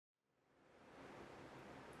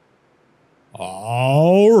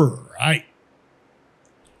All right.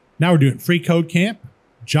 Now we're doing freeCodeCamp,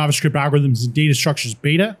 JavaScript algorithms and data structures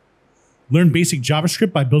beta. Learn basic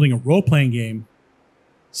JavaScript by building a role-playing game.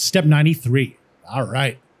 Step 93. All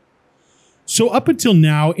right. So up until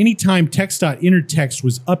now, anytime text.innerText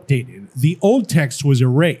was updated, the old text was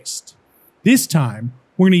erased. This time,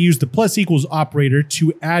 we're going to use the plus equals operator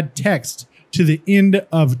to add text to the end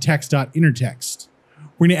of text.innerText.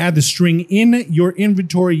 We're going to add the string in your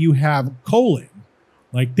inventory you have colon,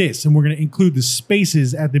 like this, and we're going to include the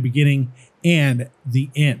spaces at the beginning and the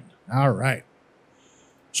end. All right.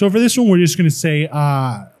 So for this one, we're just going to say,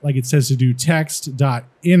 like it says to do,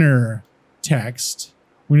 text.innerText.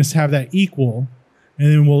 We're going to have that equal, and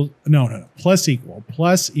then we'll, plus equal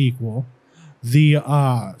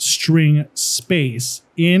the string space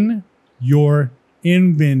in your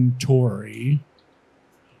inventory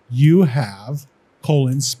you have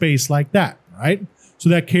colon space like that, right? So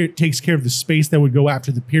that takes care of the space that would go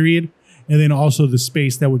after the period, and then also the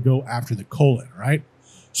space that would go after the colon, right?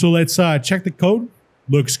 So let's check the code.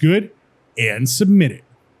 Looks good, and submit it.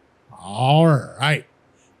 All right.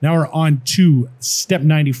 Now we're on to step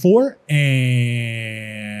 94,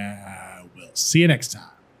 and we'll see you next time.